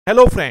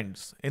Hello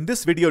friends, in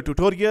this video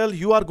tutorial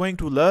you are going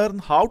to learn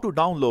how to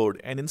download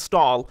and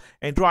install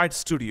Android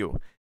Studio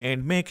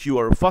and make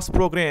your first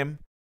program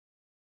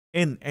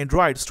in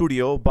Android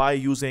Studio by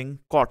using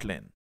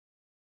Kotlin.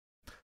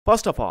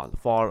 First of all,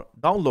 for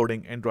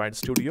downloading Android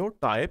Studio,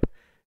 type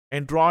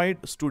Android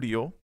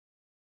Studio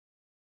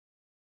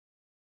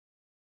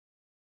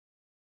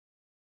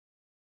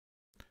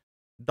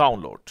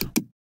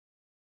download.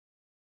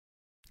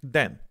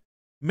 Then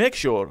make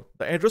sure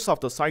the address of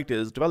the site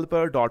is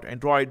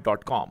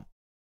developer.android.com.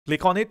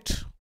 Click on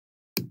it.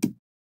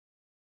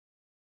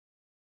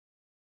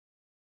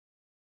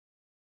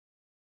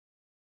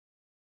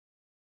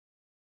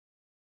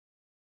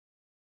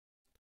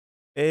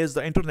 As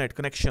the internet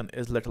connection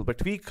is a little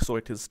bit weak, so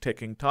it is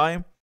taking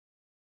time.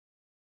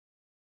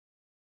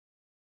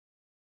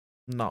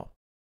 Now,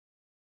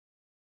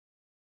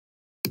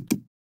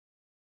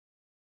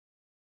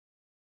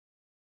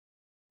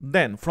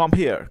 then from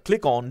here,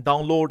 click on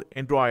Download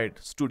Android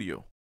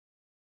Studio.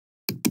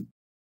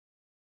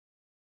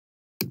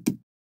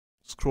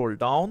 Scroll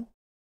down.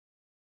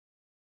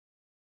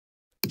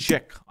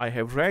 Check I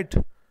have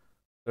read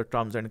the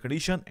terms and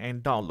condition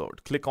and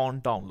download. Click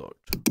on Download.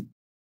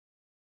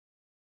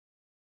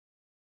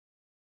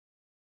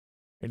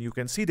 And you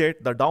can see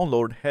that the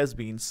download has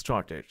been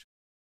started.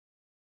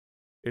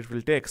 It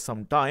will take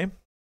some time.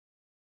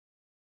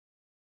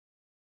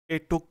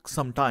 It took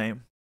some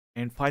time,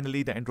 and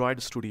finally the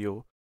Android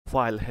Studio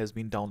file has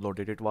been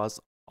downloaded. It was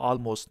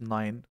almost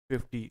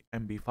 950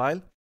 MB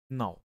file.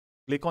 Now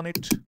click on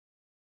it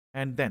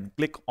and then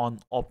click on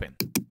Open.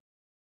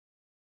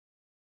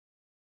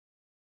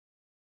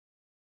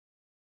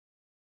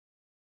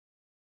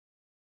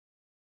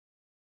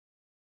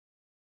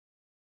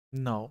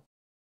 Now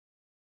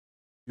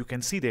you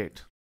can see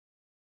that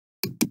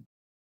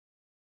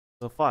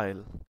the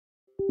file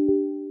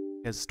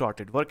has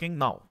started working.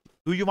 Now,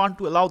 do you want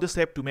to allow this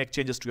app to make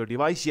changes to your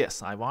device?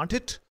 Yes, I want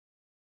it.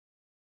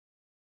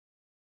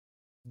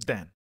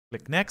 Then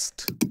click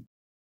Next.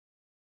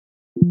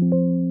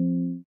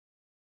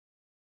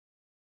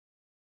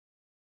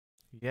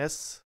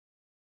 Yes.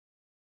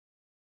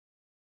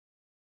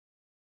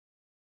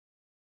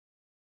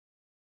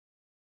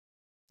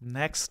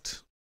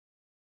 Next.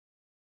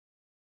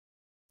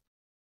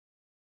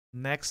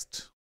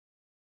 Next.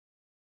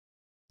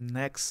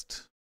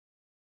 Next.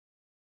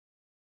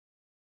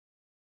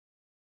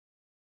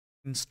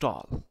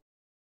 Install.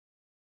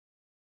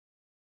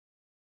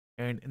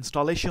 And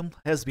installation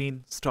has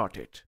been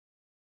started.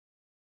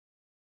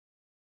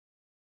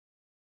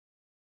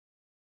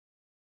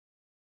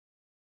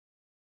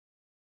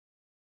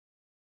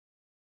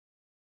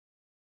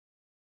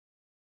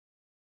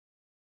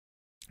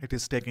 It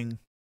is taking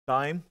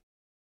time,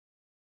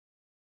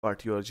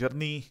 but your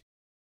journey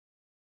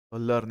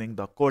learning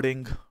the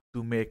coding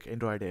to make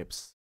Android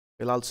apps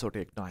will also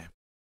take time,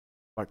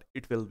 but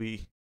it will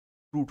be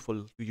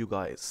fruitful to you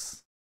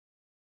guys.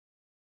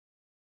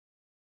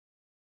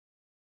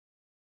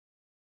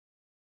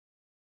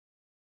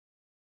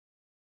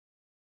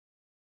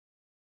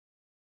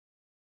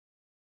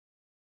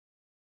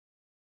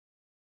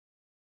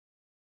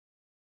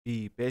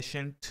 Be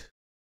patient.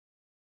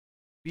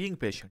 Being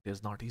patient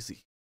is not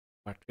easy,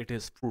 but it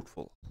is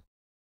fruitful.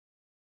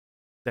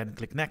 Then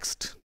click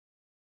Next.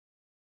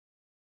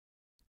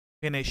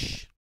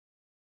 Finish.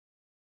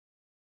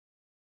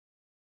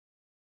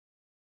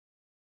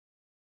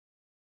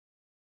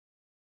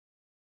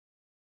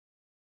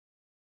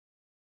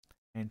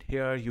 And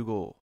here you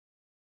go.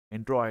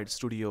 Android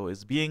Studio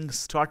is being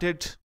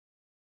started.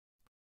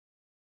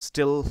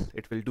 Still,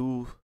 it will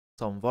do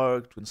some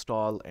work to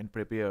install and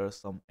prepare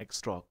some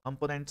extra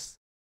components.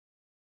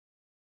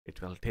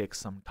 It will take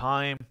some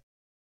time.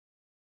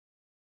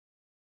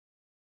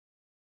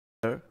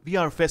 We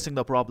are facing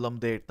the problem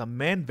that the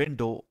main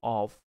window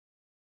of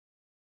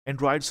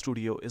Android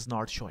Studio is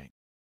not showing.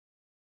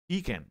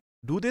 We can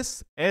do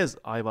this as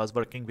I was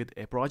working with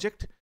a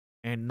project,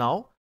 and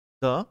now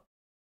the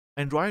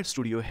Android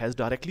Studio has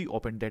directly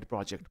opened that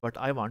project, but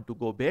I want to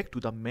go back to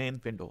the main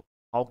window.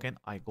 How can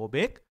I go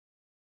back?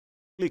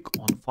 Click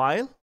on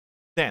File,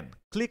 then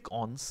click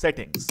on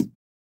Settings.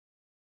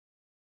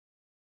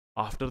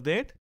 After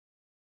that,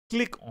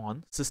 click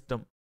on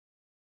System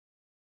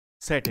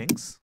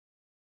Settings.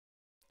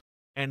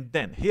 And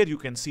then here you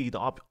can see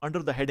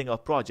under the heading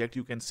of project,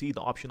 you can see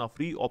the option of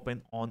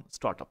reopen on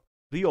startup.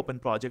 Reopen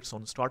projects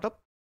on startup.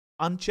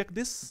 Uncheck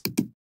this.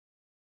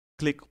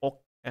 Click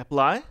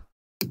Apply.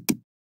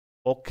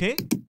 OK.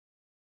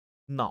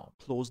 Now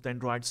close the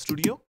Android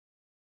Studio.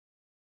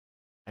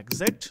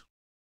 Exit.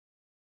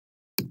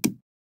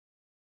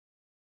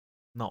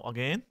 Now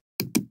again,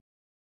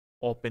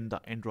 open the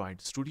Android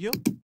Studio.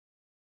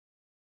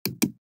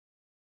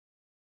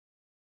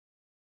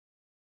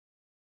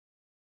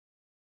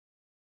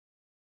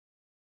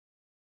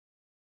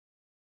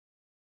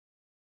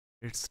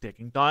 It's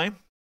taking time.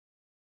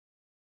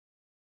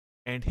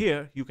 And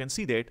here you can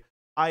see that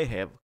I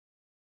have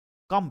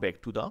come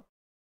back to the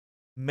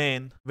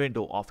main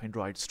window of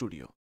Android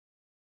Studio.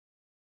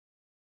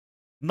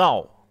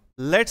 Now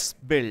let's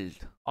build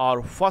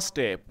our first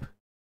app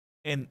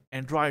in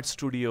Android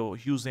Studio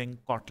using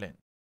Kotlin.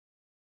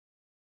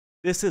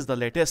 This is the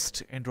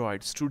latest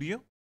Android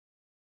Studio.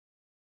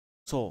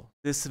 So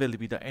this will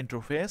be the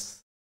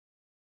interface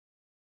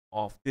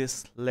of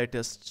this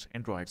latest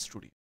Android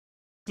Studio.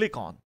 Click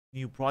on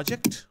New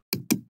Project.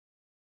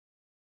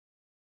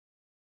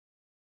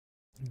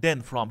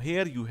 Then from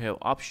here you have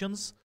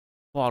options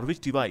for which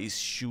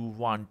device you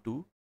want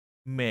to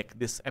make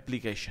this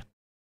application.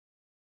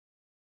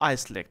 I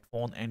select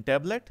phone and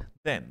tablet,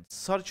 then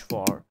search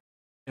for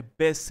a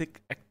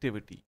basic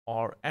activity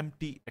or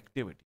empty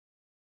activity.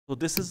 So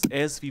this is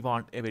as we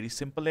want a very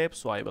simple app,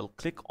 so I will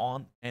click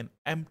on an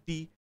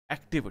empty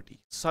activity.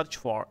 Search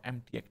for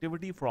empty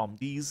activity from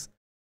these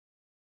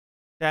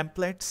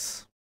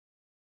templates.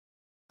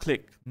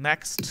 Click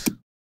next.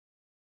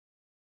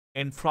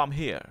 And from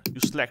here you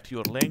select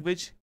your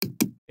language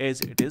as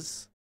it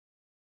is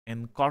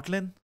in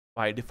Kotlin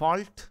by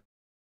default.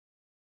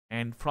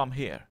 And from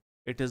here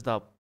it is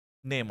the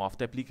name of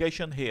the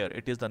application. Here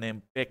it is the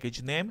name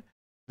package name,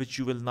 which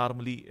you will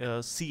normally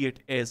see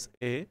it as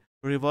a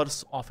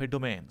reverse of a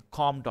domain,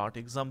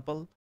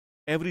 com.example.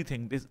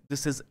 Everything,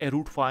 this is a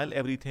root file.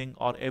 Everything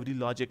or every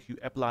logic you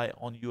apply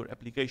on your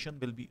application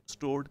will be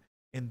stored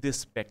in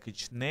this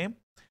package name.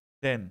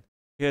 Then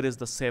here is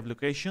the save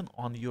location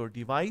on your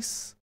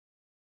device.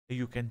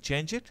 You can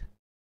change it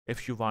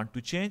if you want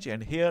to change,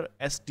 and here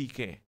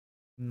SDK.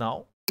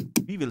 Now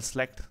we will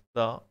select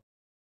the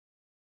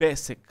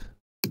basic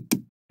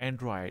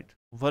Android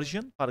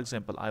version. For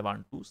example, I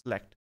want to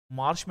select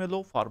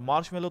Marshmallow. For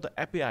Marshmallow, the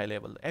API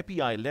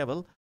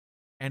level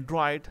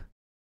Android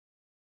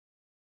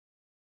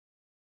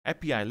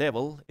API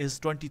level is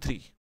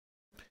 23.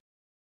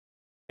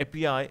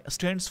 API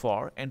stands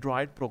for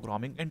Android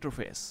Programming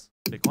Interface.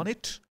 Click on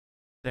it,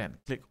 then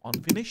click on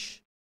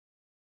Finish.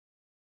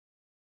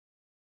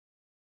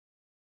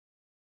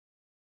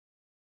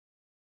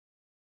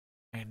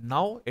 And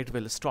now it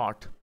will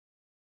start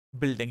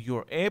building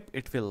your app.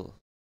 It will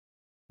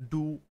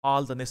do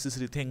all the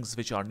necessary things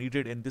which are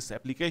needed in this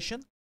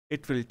application.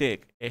 It will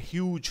take a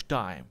huge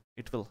time.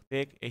 It will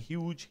take a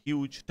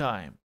huge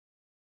time.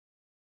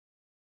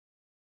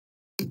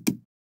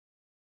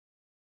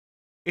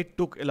 It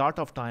took a lot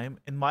of time.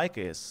 In my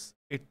case,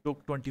 it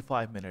took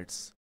 25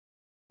 minutes.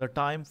 The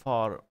time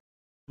for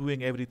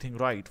doing everything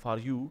right for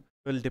you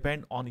will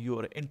depend on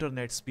your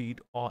internet speed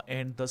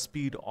and the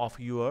speed of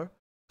your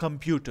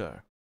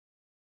computer.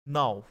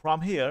 Now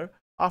from here,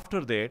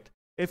 after that,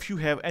 if you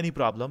have any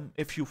problem,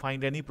 if you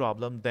find any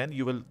problem, then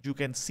you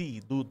can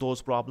see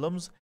those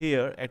problems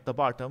here at the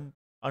bottom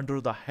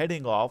under the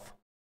heading of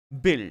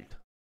build.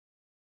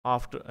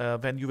 After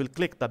when you will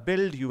click the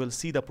build, you will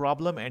see the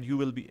problem, and you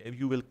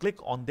will click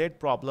on that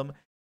problem,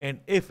 and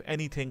if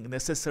anything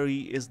necessary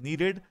is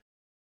needed,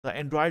 the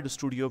Android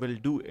Studio will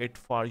do it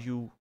for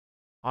you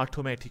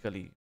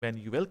automatically when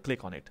you will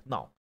click on it.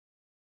 Now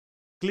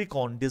click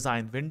on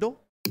design window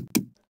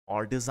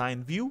or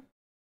design view.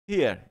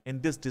 Here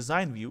in this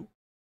design view,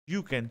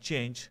 you can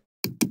change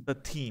the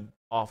theme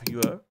of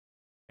your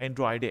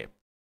Android app.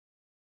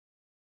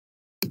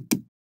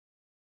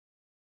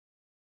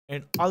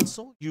 And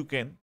also you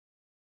can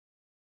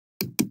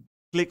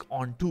click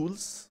on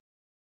tools,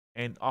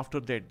 and after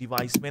that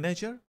device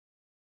manager.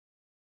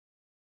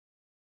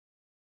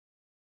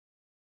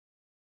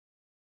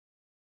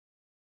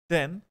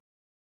 Then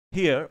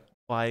here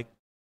by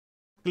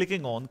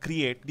clicking on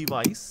create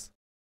device,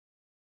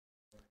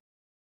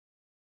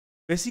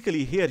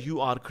 basically here you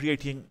are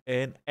creating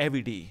an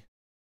AVD,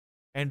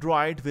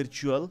 Android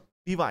virtual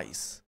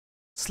device.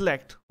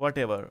 Select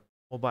whatever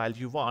mobile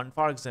you want.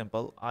 For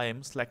example, I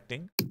am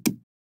selecting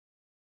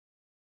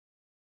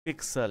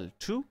Pixel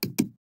 2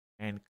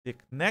 and click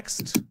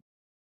next.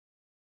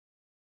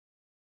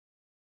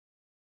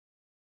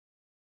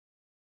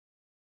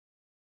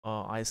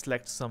 I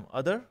select some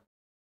other,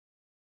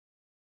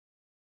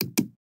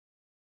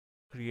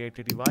 create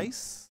a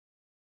device,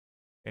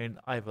 and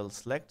I will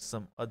select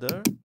some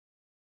other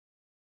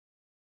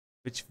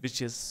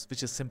which is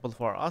simple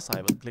for us.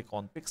 I will click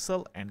on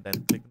Pixel and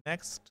then click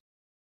next.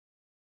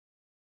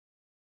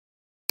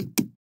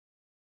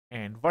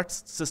 And what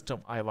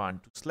system I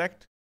want to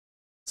select?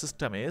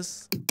 System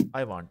is,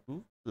 I want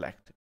to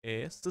select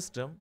a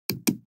system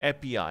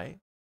API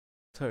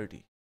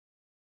 30.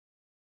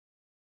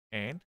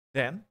 And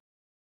then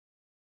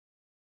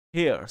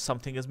here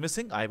something is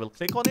missing. I will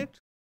click on it.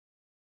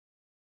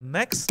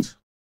 Next.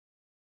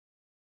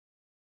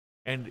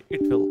 And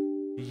it will,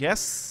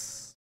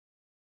 yes.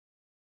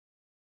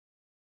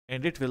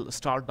 And it will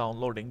start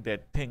downloading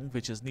that thing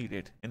which is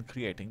needed in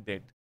creating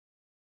that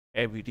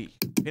AVD.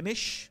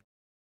 Finish.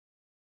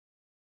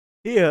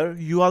 Here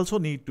you also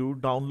need to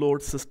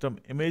download system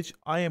image.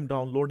 I am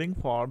downloading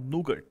for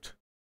Nougat,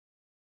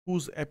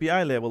 whose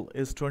API level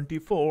is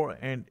 24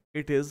 and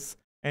it is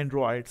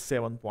Android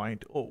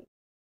 7.0.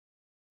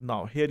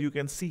 Now here you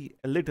can see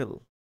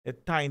a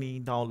tiny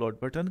download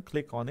button.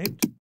 Click on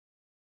it.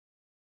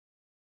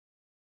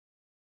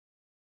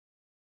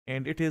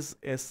 And it is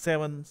a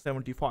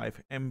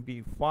 775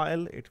 MB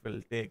file. It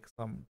will take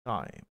some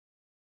time.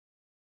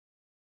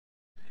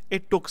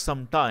 It took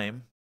some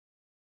time,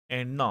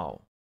 and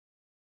now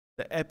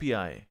the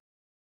API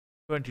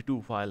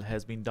 22 file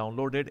has been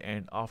downloaded,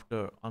 and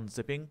after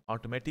unzipping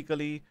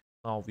automatically,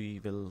 now we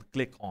will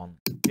click on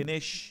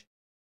finish,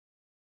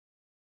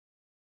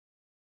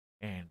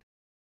 and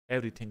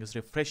everything is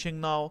refreshing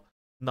now.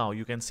 Now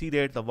you can see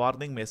that the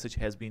warning message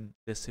has been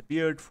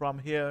disappeared from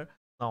here.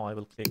 Now I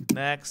will click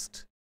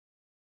next,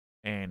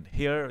 and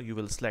here you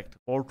will select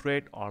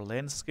portrait or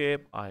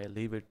landscape. I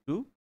leave it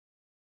to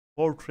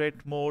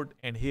portrait mode,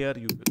 and here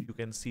you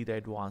can see the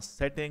advanced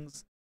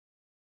settings.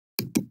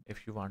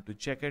 If you want to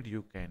check it,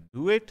 you can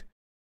do it.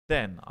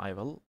 Then I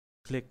will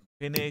click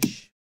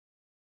finish,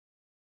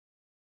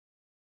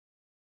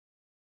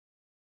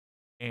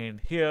 and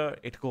here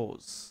it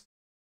goes.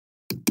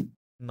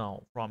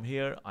 Now from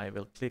here I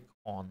will click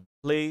on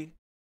play,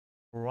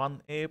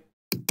 run app.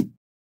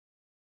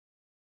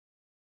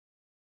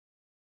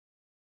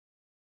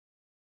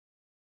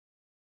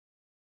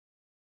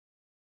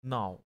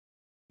 Now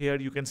here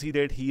you can see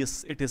that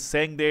it is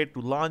saying that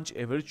to launch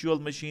a virtual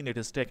machine it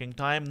is taking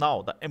time.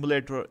 Now the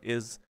emulator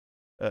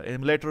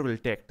will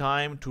take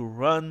time to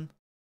run.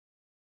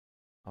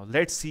 Now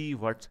let's see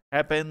what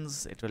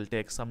happens. It will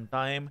take some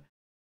time,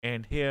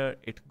 and here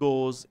it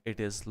goes. It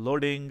is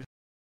loading.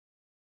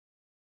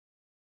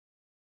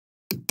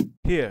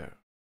 Here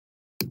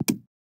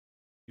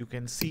you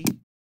can see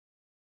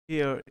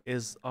here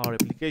is our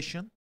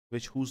application,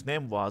 whose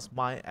name was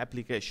my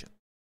application.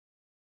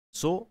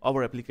 So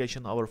our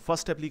application, our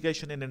first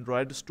application in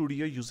Android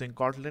Studio using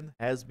Kotlin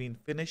has been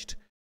finished.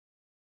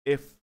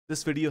 If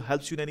this video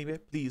helps you in any way,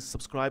 please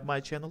subscribe my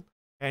channel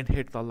and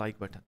hit the like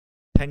button.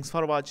 Thanks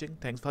for watching.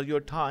 Thanks for your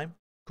time.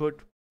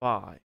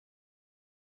 Goodbye.